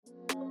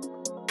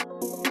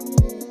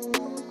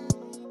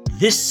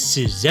This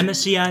is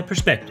MSCI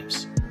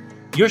Perspectives,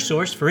 your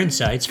source for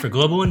insights for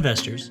global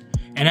investors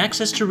and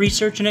access to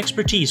research and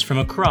expertise from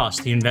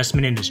across the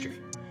investment industry.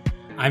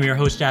 I'm your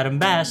host, Adam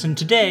Bass, and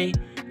today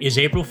is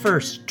April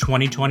 1st,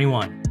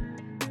 2021.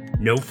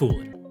 No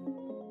fooling.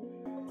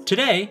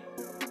 Today,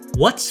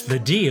 what's the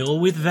deal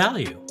with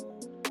value?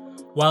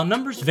 While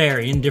numbers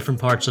vary in different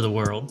parts of the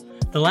world,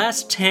 the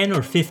last 10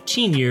 or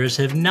 15 years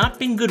have not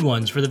been good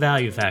ones for the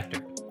value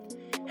factor.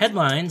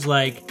 Headlines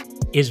like,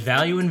 "Is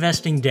value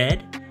investing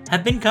dead?"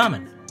 have been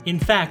common. In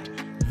fact,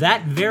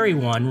 that very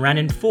one ran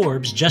in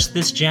Forbes just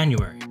this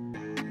January.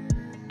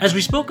 As we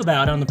spoke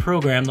about on the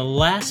program the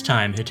last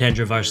time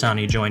Hitendra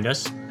Varsani joined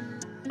us,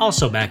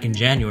 also back in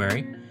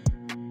January,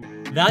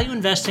 value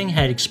investing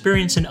had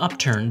experienced an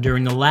upturn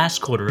during the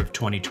last quarter of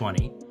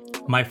 2020.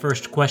 My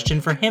first question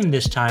for him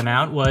this time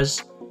out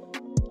was,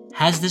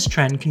 has this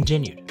trend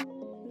continued?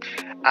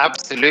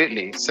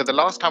 Absolutely. So the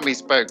last time we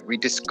spoke, we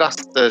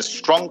discussed the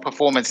strong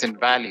performance in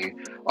value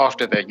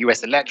after the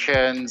US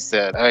elections,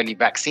 the early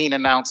vaccine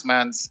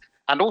announcements,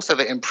 and also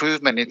the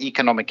improvement in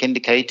economic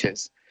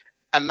indicators.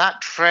 And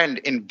that trend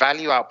in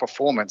value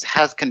outperformance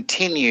has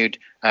continued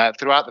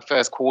throughout the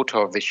first quarter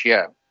of this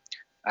year.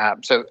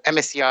 So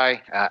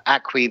MSCI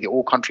ACWI, the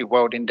All-Country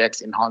World Index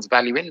Enhanced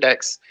Value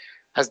Index,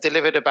 has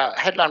delivered about a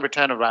headline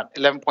return of around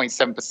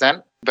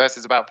 11.7%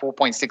 versus about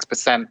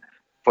 4.6%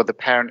 for the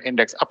parent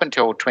index up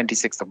until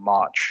 26th of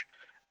March.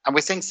 And we're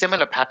seeing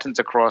similar patterns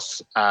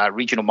across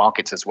regional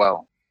markets as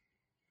well.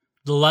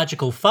 The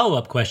logical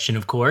follow-up question,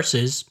 of course,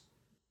 is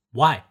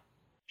why?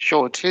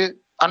 Sure. To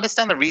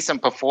understand the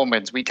recent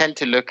performance, we tend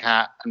to look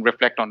at and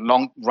reflect on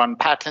long-run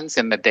patterns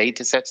in the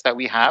data sets that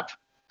we have.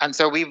 And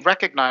so we've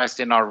recognized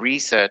in our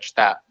research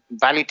that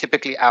value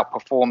typically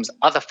outperforms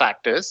other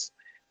factors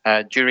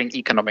during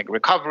economic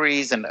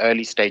recoveries and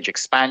early-stage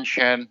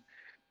expansion.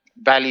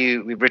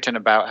 Value we've written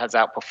about has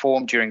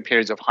outperformed during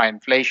periods of high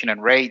inflation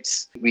and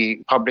rates.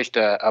 We published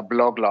a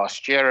blog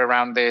last year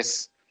around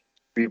this.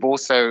 We've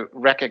also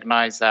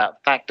recognized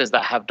that factors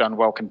that have done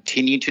well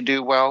continue to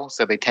do well,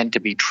 so they tend to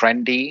be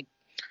trendy.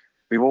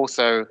 We've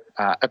also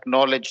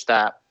acknowledged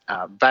that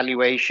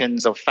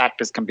valuations of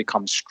factors can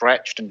become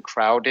stretched and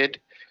crowded,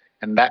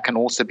 and that can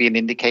also be an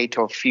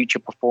indicator of future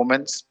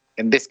performance.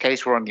 In this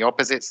case, we're on the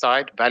opposite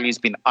side. Value's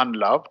been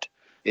unloved.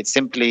 It's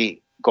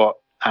simply got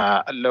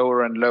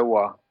lower and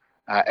lower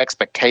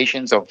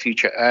expectations of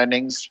future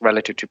earnings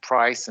relative to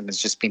price, and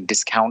it's just been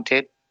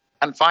discounted.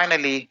 And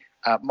finally,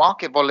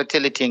 market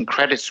volatility and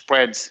credit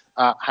spreads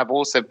have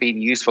also been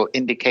useful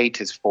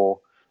indicators for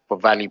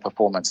value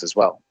performance as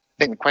well.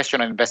 I think the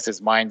question on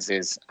investors' minds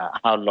is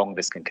how long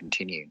this can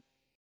continue.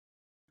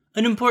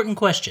 An important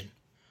question.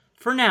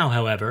 For now,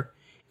 however,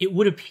 it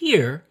would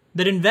appear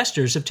that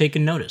investors have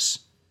taken notice.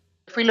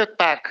 If we look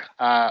back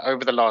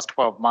over the last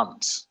 12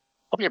 months,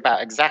 probably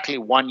about exactly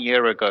 1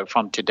 year ago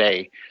from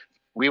today,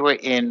 we were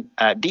in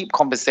deep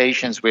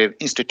conversations with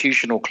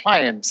institutional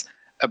clients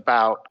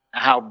about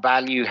how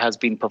value has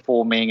been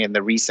performing in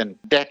the recent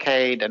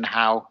decade and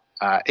how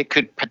it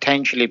could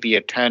potentially be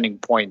a turning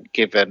point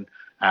given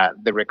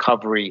the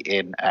recovery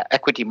in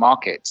equity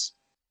markets.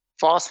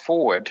 Fast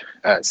forward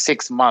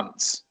 6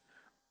 months,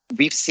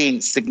 we've seen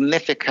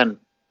significant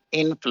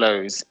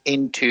inflows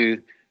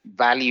into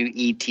value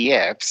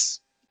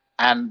ETFs,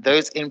 and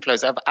those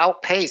inflows have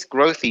outpaced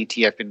growth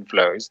ETF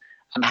inflows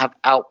and have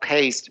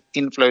outpaced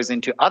inflows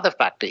into other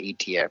factor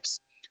ETFs.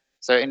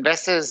 So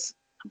investors,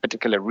 in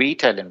particular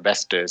retail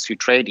investors who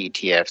trade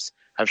ETFs,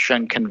 have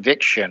shown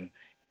conviction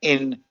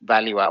in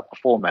value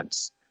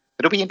outperformance.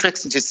 It'll be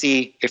interesting to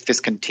see if this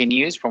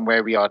continues from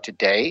where we are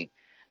today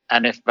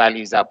and if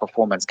value's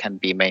outperformance can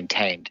be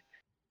maintained.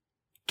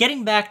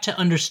 Getting back to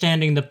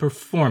understanding the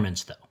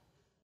performance, though.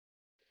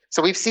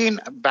 So we've seen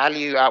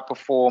value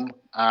outperform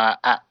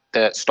at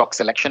the stock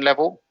selection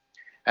level,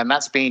 and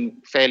that's been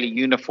fairly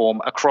uniform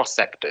across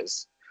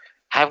sectors.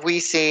 Have we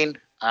seen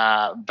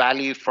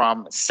value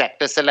from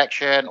sector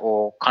selection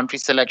or country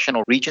selection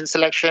or region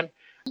selection?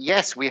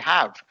 Yes, we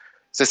have.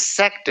 So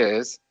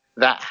sectors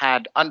that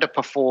had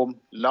underperformed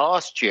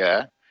last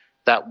year,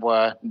 that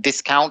were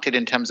discounted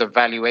in terms of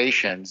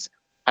valuations,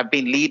 have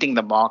been leading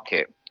the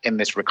market in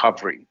this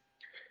recovery.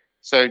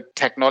 So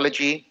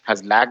technology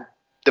has lagged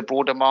the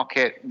broader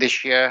market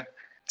this year.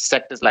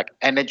 Sectors like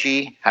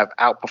energy have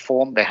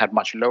outperformed. They had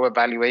much lower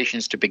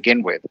valuations to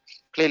begin with.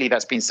 Clearly,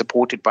 that's been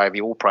supported by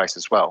the oil price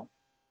as well.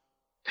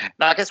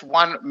 Now, I guess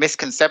one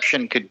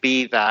misconception could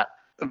be that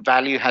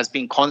value has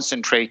been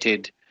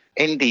concentrated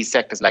in these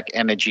sectors like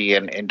energy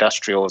and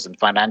industrials and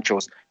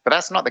financials, but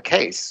that's not the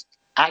case.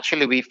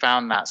 Actually, we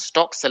found that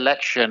stock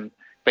selection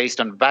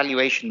based on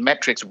valuation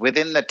metrics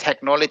within the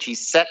technology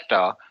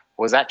sector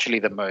was actually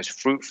the most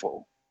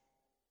fruitful.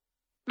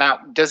 Now,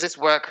 does this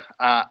work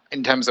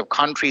in terms of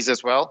countries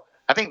as well?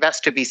 I think that's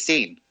to be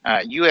seen.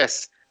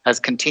 US has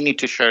continued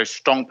to show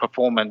strong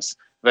performance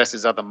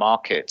versus other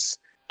markets.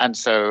 And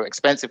so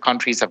expensive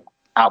countries have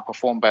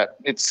outperformed, but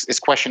it's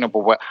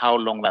questionable how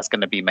long that's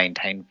going to be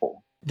maintained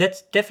for.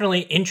 That's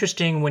definitely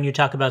interesting when you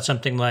talk about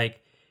something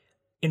like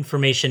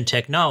information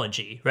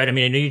technology, right? I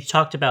mean, I know you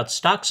talked about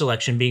stock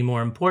selection being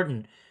more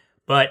important,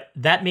 but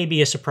that may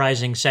be a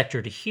surprising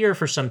sector to hear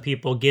for some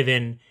people,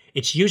 given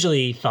it's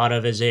usually thought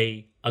of as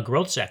a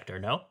growth sector,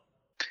 no?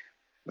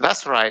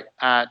 That's right.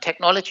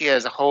 Technology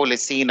as a whole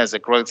is seen as a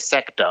growth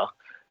sector,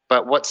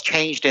 but what's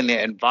changed in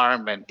the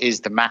environment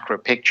is the macro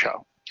picture.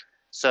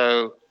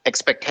 So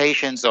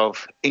expectations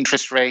of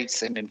interest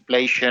rates and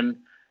inflation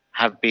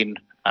have been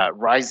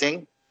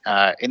rising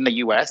in the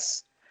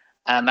US,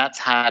 and that's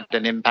had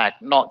an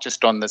impact not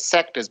just on the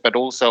sectors, but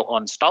also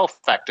on style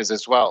factors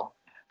as well.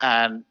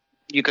 And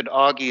you could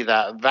argue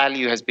that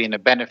value has been a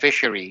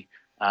beneficiary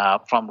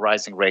from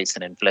rising rates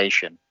and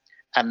inflation.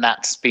 And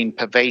that's been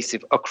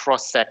pervasive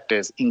across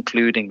sectors,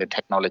 including the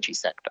technology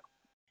sector.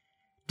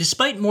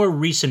 Despite more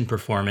recent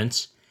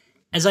performance,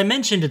 as I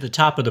mentioned at the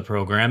top of the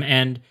program,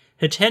 and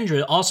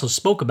Hitendra also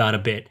spoke about a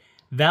bit,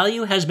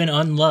 value has been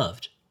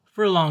unloved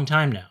for a long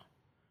time now.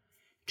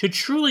 To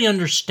truly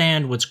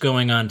understand what's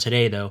going on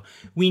today, though,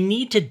 we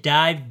need to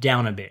dive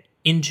down a bit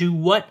into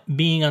what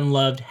being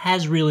unloved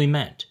has really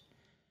meant.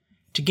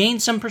 To gain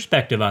some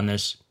perspective on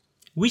this,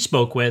 we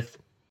spoke with...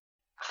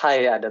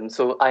 Hi, Adam.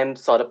 So I'm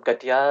Saurabh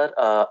Katiyar.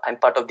 I'm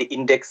part of the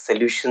Index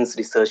Solutions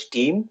research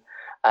team.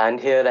 And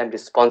here I'm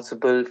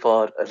responsible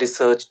for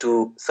research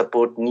to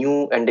support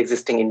new and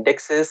existing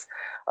indexes,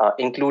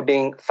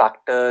 including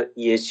factor,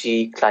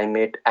 ESG,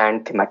 climate,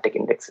 and thematic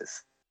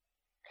indexes.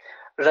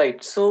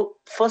 Right. So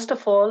first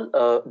of all,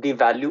 the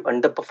value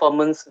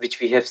underperformance,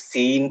 which we have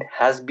seen,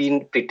 has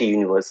been pretty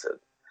universal.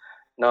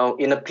 Now,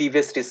 in a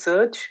previous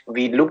research,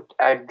 we looked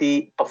at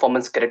the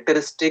performance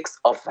characteristics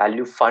of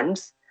value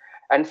funds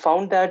and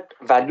found that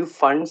value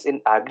funds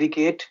in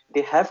aggregate,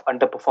 they have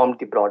underperformed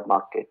the broad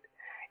market.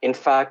 In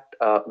fact,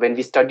 when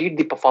we studied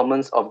the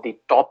performance of the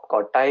top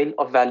quartile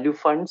of value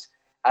funds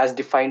as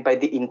defined by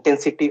the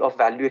intensity of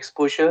value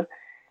exposure,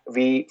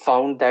 we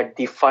found that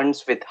the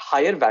funds with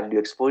higher value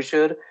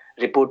exposure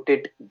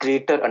reported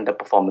greater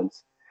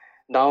underperformance.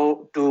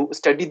 Now, to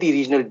study the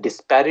regional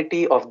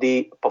disparity of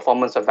the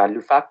performance of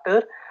value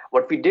factor,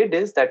 what we did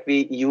is that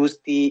we used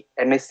the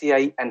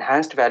MSCI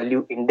enhanced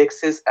value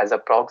indexes as a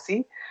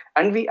proxy,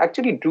 and we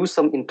actually drew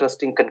some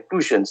interesting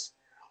conclusions.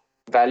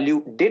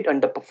 Value did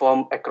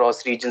underperform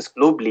across regions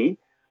globally,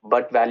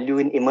 but value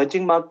in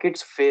emerging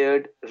markets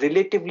fared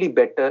relatively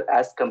better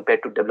as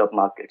compared to developed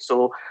markets.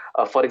 So,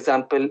 for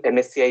example,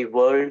 MSCI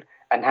World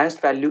Enhanced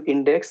Value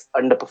Index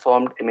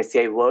underperformed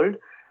MSCI World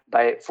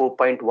by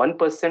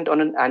 4.1%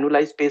 on an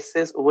annualized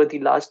basis over the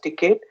last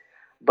decade.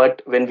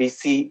 But when we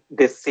see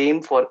the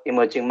same for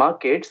emerging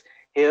markets,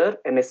 here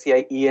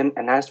MSCI EM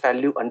Enhanced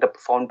Value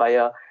underperformed by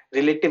a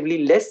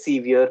relatively less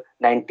severe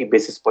 90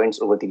 basis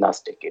points over the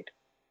last decade.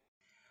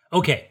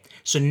 Okay,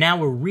 so now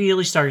we're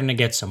really starting to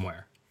get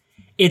somewhere.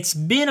 It's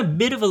been a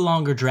bit of a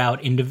longer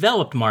drought in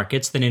developed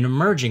markets than in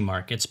emerging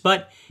markets,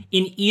 but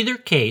in either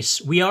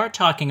case, we are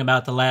talking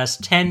about the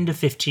last 10 to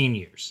 15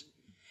 years.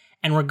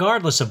 And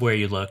regardless of where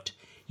you looked,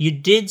 you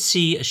did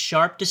see a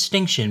sharp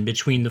distinction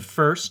between the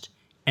first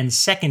and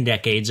second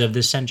decades of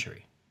this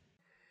century.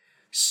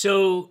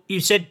 So you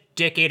said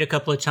decade a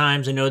couple of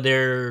times. I know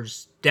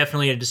there's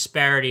definitely a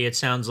disparity, it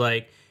sounds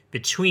like,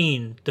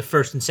 between the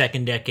first and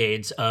second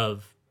decades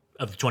of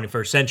the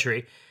 21st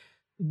century.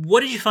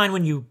 What did you find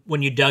when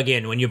you dug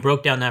in, when you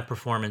broke down that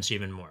performance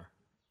even more?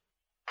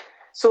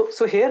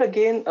 So here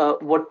again,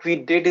 what we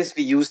did is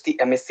we used the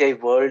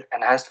MSCI World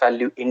Enhanced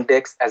Value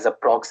Index as a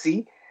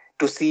proxy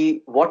to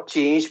see what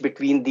changed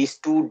between these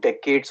 2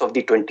 decades of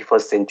the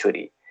 21st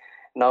century.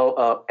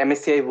 Now,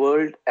 MSCI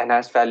World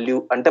Enhanced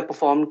Value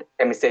underperformed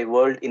MSCI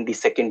World in the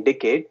second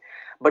decade,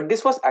 but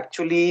this was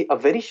actually a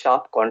very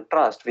sharp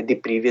contrast with the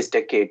previous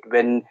decade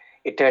when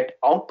it had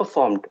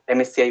outperformed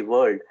MSCI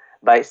World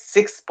by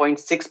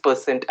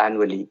 6.6%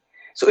 annually.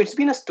 So it's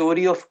been a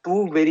story of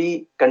 2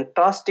 very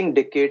contrasting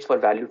decades for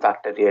value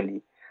factor,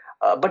 really.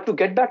 But to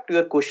get back to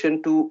your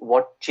question to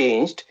what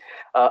changed,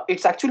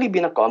 it's actually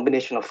been a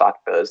combination of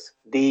factors.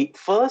 The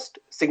first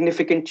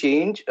significant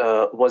change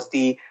was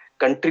the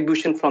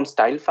contribution from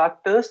style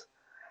factors.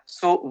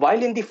 So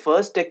while in the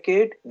first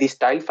decade, the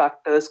style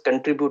factors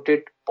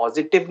contributed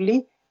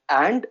positively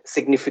and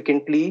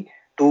significantly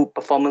to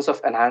performance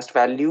of enhanced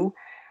value,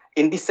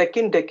 in the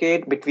second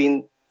decade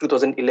between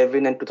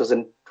 2011 and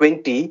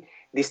 2020,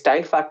 the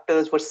style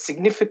factors were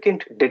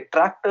significant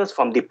detractors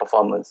from the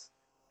performance.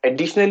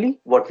 Additionally,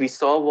 what we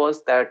saw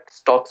was that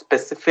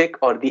stock-specific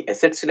or the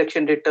asset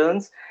selection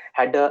returns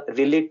had a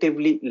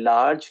relatively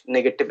large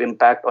negative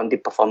impact on the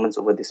performance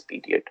over this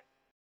period.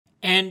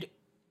 And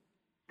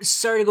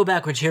sorry to go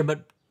backwards here,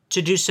 but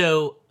to do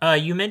so,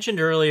 you mentioned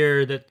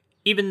earlier that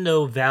even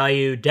though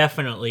value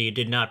definitely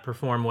did not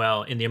perform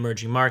well in the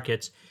emerging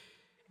markets,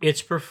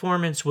 its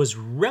performance was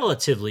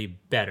relatively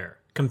better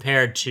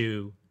compared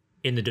to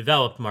in the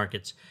developed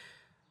markets.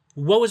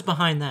 What was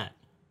behind that?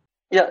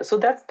 Yeah, so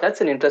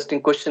that's an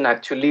interesting question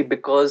actually,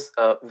 because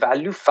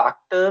value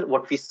factor,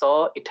 what we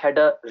saw, it had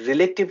a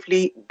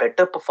relatively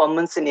better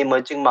performance in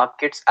emerging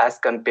markets as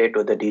compared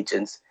to the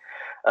regions.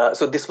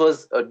 So this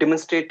was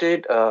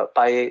demonstrated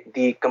by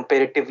the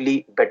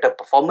comparatively better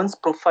performance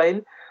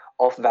profile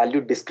of value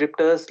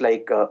descriptors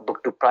like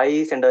book to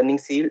price and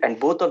earnings yield. And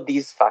both of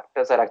these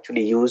factors are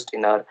actually used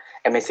in our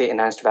MSA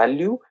enhanced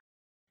value.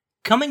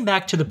 Coming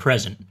back to the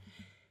present,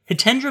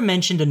 Hitendra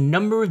mentioned a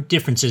number of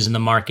differences in the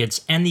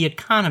markets and the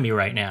economy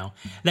right now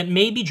that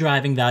may be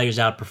driving value's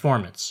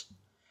outperformance.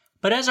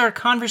 But as our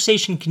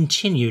conversation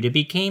continued, it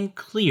became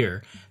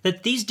clear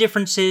that these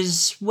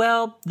differences,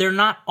 well, they're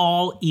not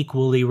all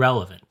equally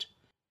relevant.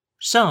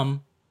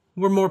 Some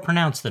were more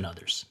pronounced than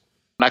others.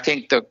 I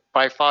think that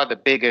by far the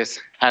biggest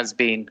has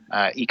been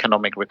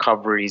economic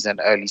recoveries and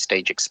early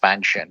stage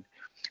expansion.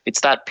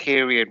 It's that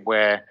period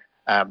where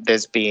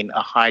there's been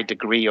a high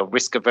degree of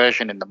risk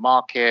aversion in the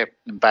market,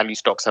 and value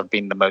stocks have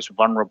been the most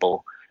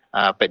vulnerable.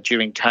 But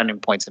during turning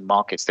points in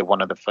markets, they're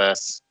one of the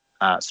first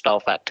style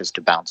factors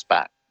to bounce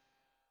back.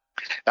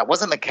 That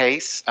wasn't the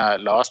case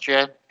last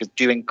year, because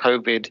during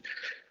COVID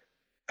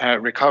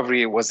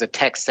recovery, it was the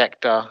tech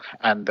sector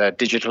and the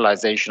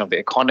digitalization of the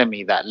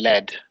economy that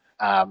led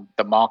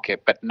the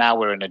market. But now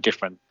we're in a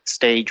different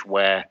stage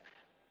where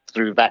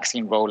through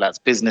vaccine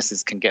rollouts,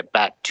 businesses can get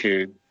back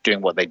to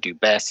doing what they do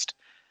best.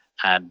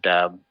 And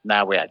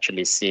now we're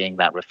actually seeing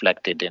that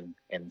reflected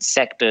in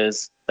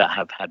sectors that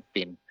have had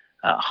been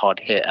hard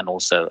hit, and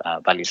also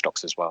value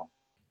stocks as well.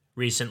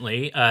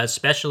 Recently,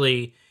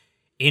 especially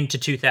into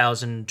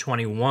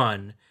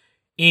 2021,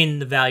 in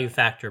the value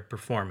factor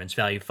performance,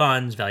 value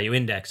funds, value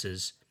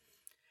indexes.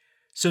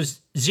 So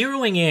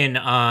zeroing in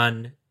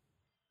on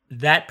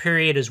that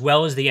period as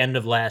well as the end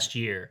of last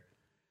year,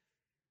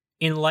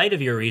 in light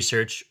of your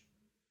research,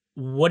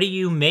 what do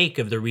you make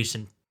of the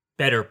recent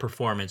better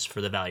performance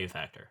for the value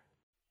factor?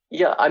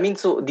 Yeah, I mean,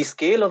 so the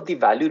scale of the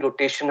value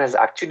rotation has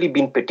actually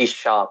been pretty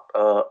sharp.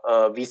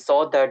 We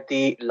saw that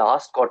the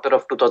last quarter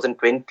of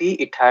 2020,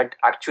 it had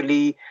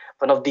actually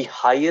one of the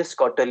highest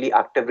quarterly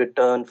active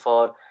return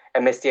for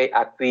MSCI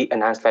ACWI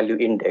Enhanced Value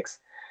Index.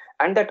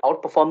 And that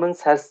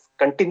outperformance has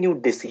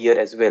continued this year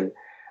as well.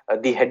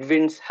 The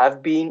headwinds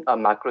have been a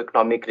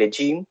macroeconomic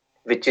regime,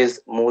 which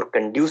is more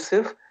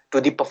conducive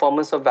to the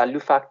performance of value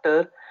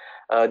factor.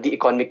 The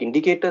economic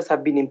indicators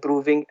have been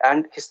improving,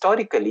 and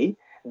historically,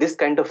 this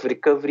kind of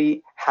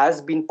recovery has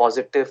been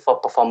positive for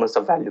performance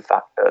of value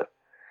factor.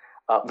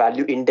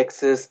 Value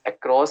indexes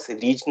across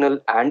regional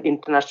and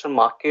international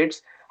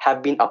markets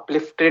have been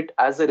uplifted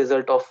as a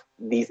result of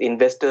these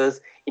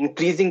investors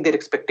increasing their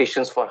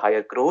expectations for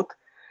higher growth.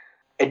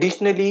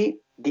 Additionally,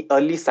 the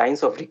early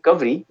signs of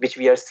recovery, which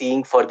we are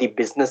seeing for the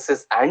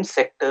businesses and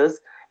sectors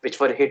which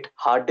were hit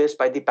hardest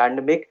by the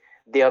pandemic,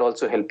 they are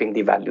also helping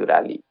the value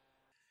rally.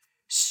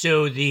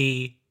 So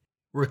the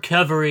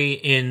recovery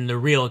in the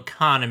real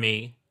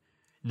economy,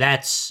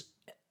 has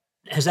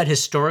that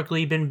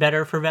historically been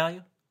better for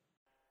value?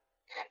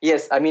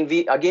 Yes, I mean,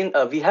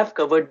 we have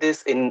covered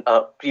this in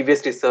a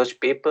previous research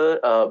paper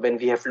when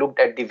we have looked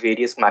at the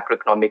various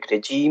macroeconomic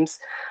regimes,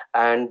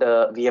 and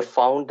we have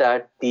found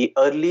that the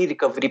early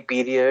recovery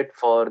period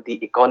for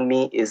the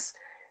economy is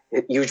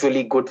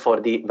usually good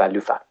for the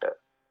value factor.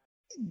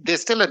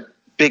 There's still a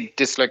big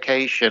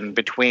dislocation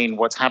between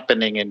what's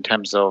happening in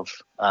terms of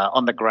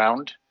on the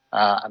ground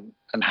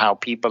and how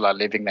people are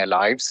living their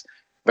lives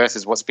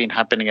versus what's been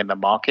happening in the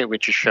market,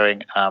 which is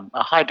showing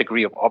a high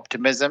degree of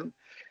optimism.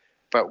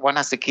 But one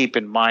has to keep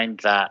in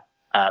mind that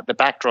the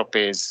backdrop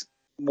is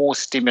more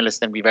stimulus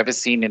than we've ever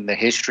seen in the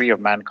history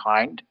of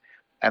mankind.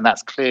 And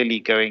that's clearly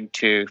going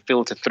to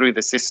filter through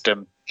the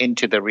system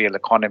into the real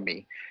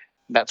economy.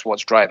 That's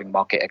what's driving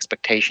market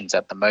expectations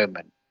at the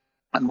moment.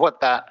 And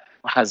what that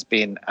has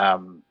been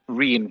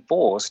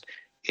reinforced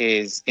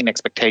is in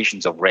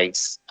expectations of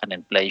rates and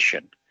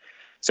inflation.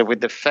 So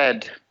with the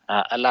Fed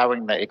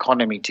allowing the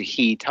economy to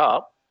heat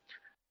up,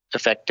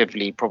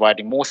 effectively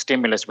providing more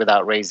stimulus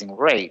without raising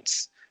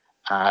rates,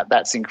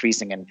 that's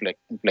increasing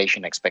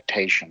inflation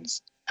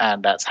expectations.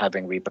 And that's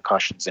having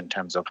repercussions in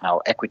terms of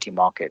how equity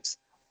markets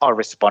are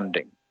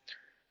responding.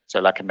 So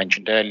like I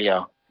mentioned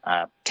earlier,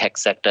 tech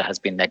sector has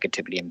been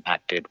negatively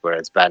impacted,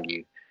 whereas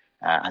value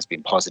has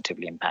been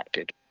positively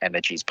impacted.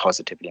 Energy is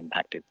positively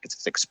impacted because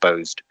it's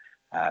exposed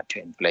to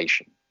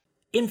inflation.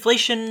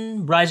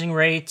 Inflation, rising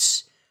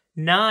rates,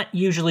 not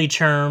usually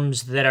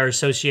terms that are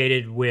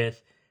associated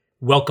with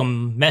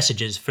welcome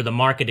messages for the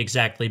market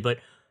exactly, but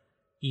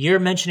you're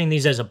mentioning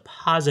these as a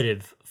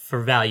positive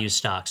for value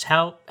stocks.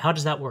 How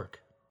does that work?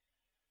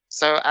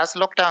 So as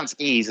lockdowns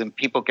ease and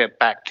people get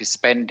back to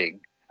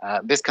spending,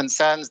 there's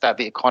concerns that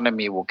the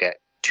economy will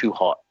get too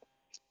hot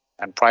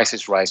and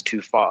prices rise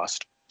too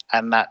fast.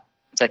 And that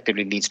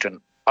effectively leads to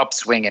an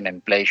upswing in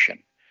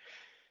inflation.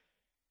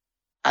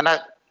 And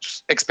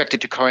that's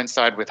expected to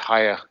coincide with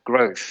higher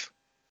growth.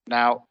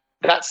 Now,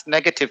 that's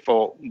negative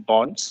for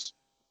bonds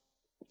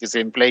because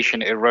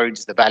inflation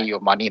erodes the value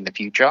of money in the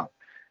future.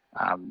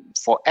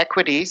 For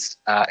equities,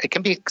 it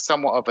can be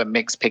somewhat of a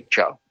mixed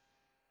picture.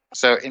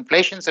 So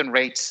inflations and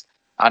rates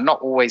are not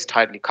always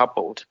tightly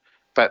coupled,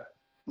 but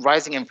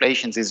rising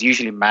inflations is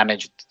usually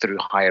managed through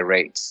higher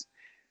rates,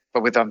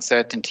 but with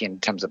uncertainty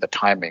in terms of the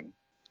timing.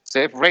 So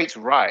if rates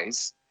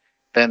rise,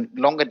 then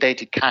longer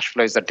dated cash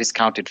flows are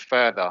discounted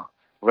further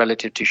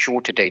relative to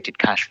shorter dated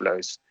cash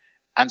flows.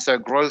 And so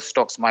growth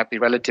stocks might be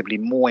relatively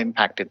more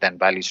impacted than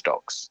value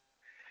stocks.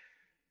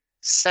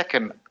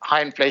 Second,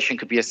 high inflation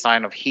could be a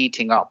sign of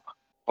heating up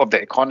of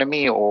the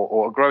economy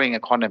or a growing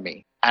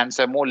economy. And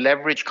so more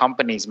leveraged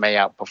companies may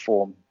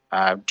outperform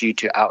due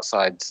to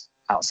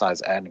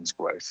outsized earnings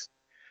growth.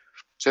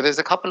 So there's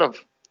a couple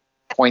of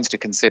points to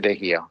consider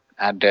here,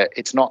 and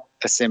it's not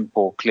a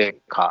simple,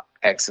 clear-cut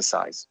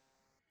exercise.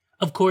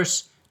 Of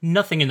course,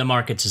 nothing in the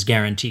markets is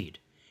guaranteed.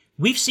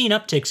 We've seen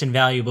upticks in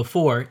value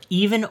before,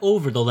 even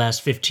over the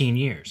last 15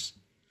 years.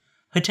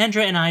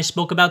 Hitendra and I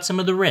spoke about some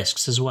of the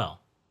risks as well.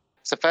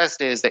 So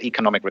first is that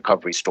economic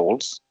recovery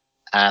stalls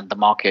and the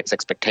market's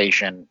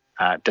expectation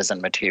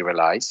doesn't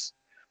materialize.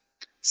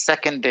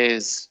 Second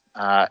is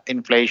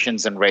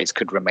inflations and rates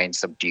could remain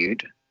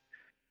subdued.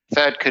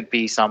 Third could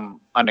be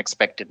some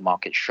unexpected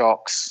market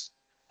shocks,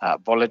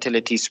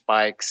 volatility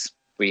spikes.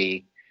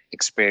 We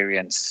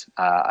experience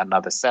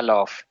another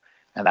sell-off,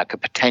 and that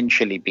could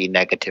potentially be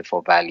negative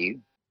for value.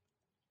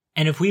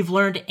 And if we've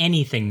learned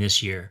anything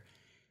this year,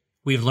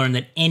 we've learned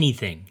that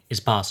anything is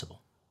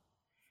possible.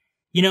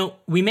 You know,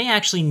 we may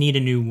actually need a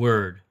new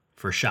word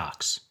for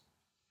shocks.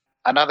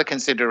 Another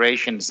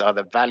considerations are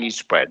the value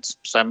spreads.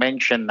 So I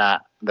mentioned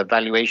that the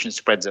valuation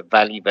spreads of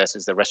value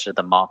versus the rest of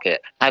the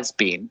market has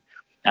been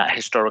at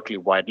historically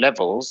wide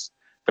levels.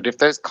 But if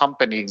those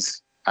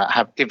companies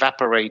have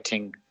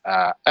evaporating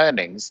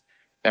earnings,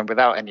 then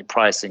without any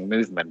pricing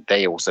movement,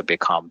 they also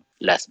become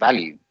less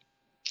value.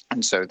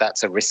 And so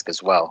that's a risk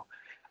as well.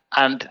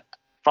 And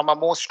from a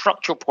more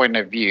structural point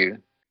of view,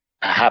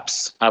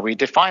 perhaps how we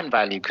define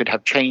value could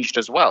have changed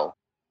as well.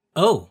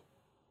 Oh,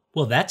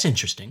 well, that's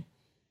interesting.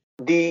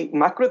 The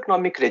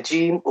macroeconomic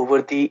regime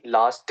over the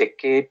last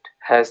decade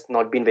has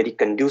not been very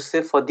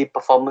conducive for the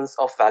performance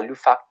of value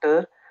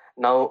factor.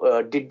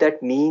 Now, did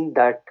that mean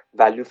that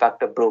value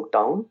factor broke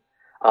down?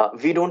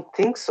 We don't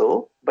think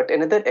so. But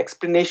another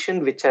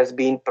explanation which has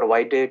been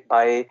provided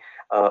by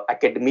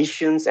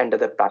academicians and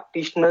other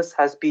practitioners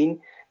has been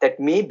that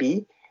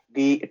maybe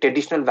the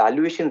traditional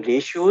valuation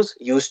ratios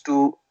used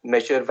to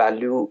measure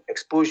value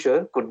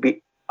exposure could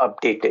be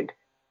updated.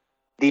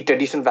 The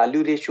traditional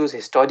value ratios,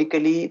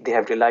 historically, they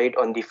have relied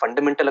on the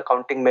fundamental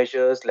accounting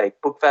measures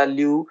like book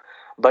value.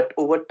 But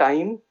over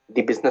time,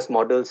 the business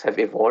models have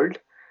evolved.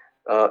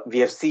 We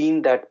have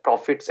seen that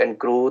profits and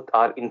growth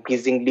are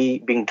increasingly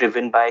being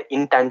driven by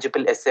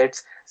intangible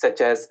assets such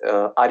as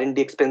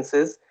R&D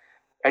expenses.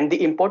 And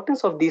the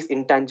importance of these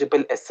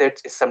intangible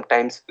assets is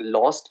sometimes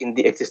lost in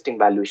the existing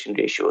valuation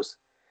ratios.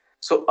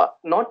 So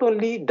not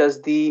only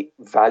does the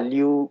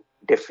value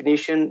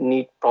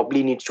definition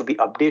probably needs to be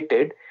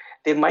updated,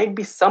 there might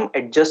be some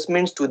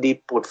adjustments to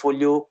the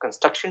portfolio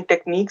construction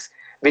techniques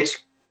which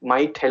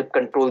might help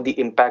control the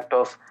impact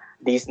of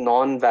these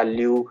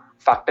non-value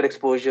factor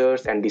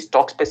exposures and the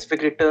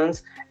stock-specific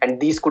returns,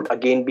 and these could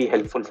again be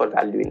helpful for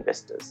value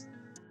investors.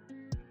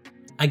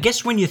 I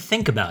guess when you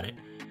think about it,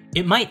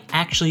 it might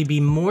actually be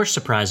more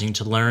surprising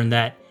to learn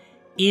that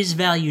is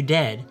value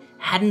dead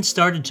hadn't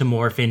started to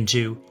morph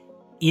into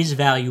is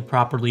value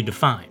properly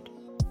defined.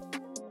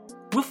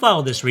 We'll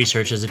follow this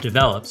research as it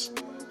develops,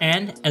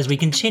 and as we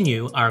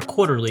continue our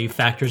quarterly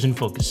Factors in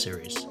Focus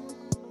series.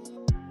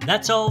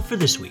 That's all for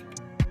this week.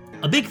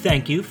 A big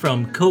thank you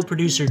from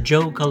co-producer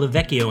Joe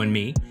Colavecchio and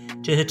me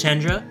to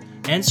Hitendra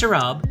and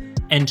Saurabh,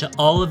 and to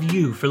all of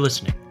you for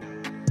listening.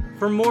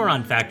 For more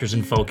on Factors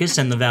in Focus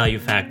and the value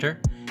factor,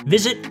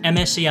 visit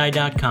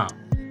msci.com.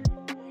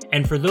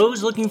 And for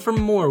those looking for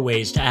more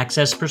ways to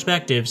access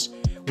perspectives,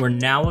 we're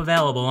now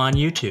available on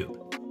YouTube.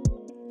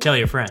 Tell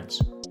your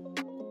friends.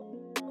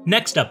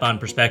 Next up on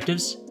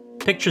Perspectives,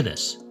 picture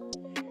this.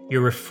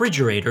 Your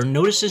refrigerator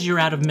notices you're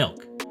out of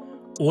milk,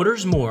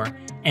 orders more,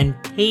 and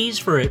pays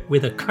for it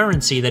with a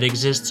currency that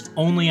exists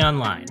only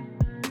online.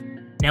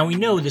 Now we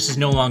know this is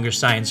no longer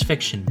science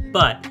fiction,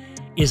 but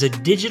is a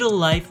digital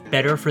life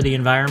better for the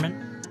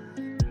environment?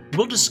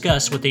 We'll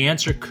discuss what the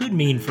answer could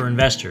mean for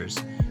investors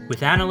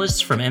with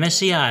analysts from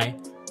MSCI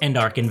and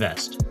ARK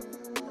Invest.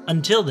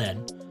 Until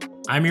then,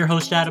 I'm your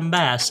host Adam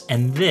Bass,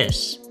 and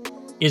this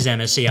is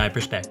MSCI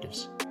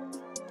Perspectives.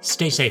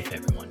 Stay safe,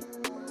 everyone.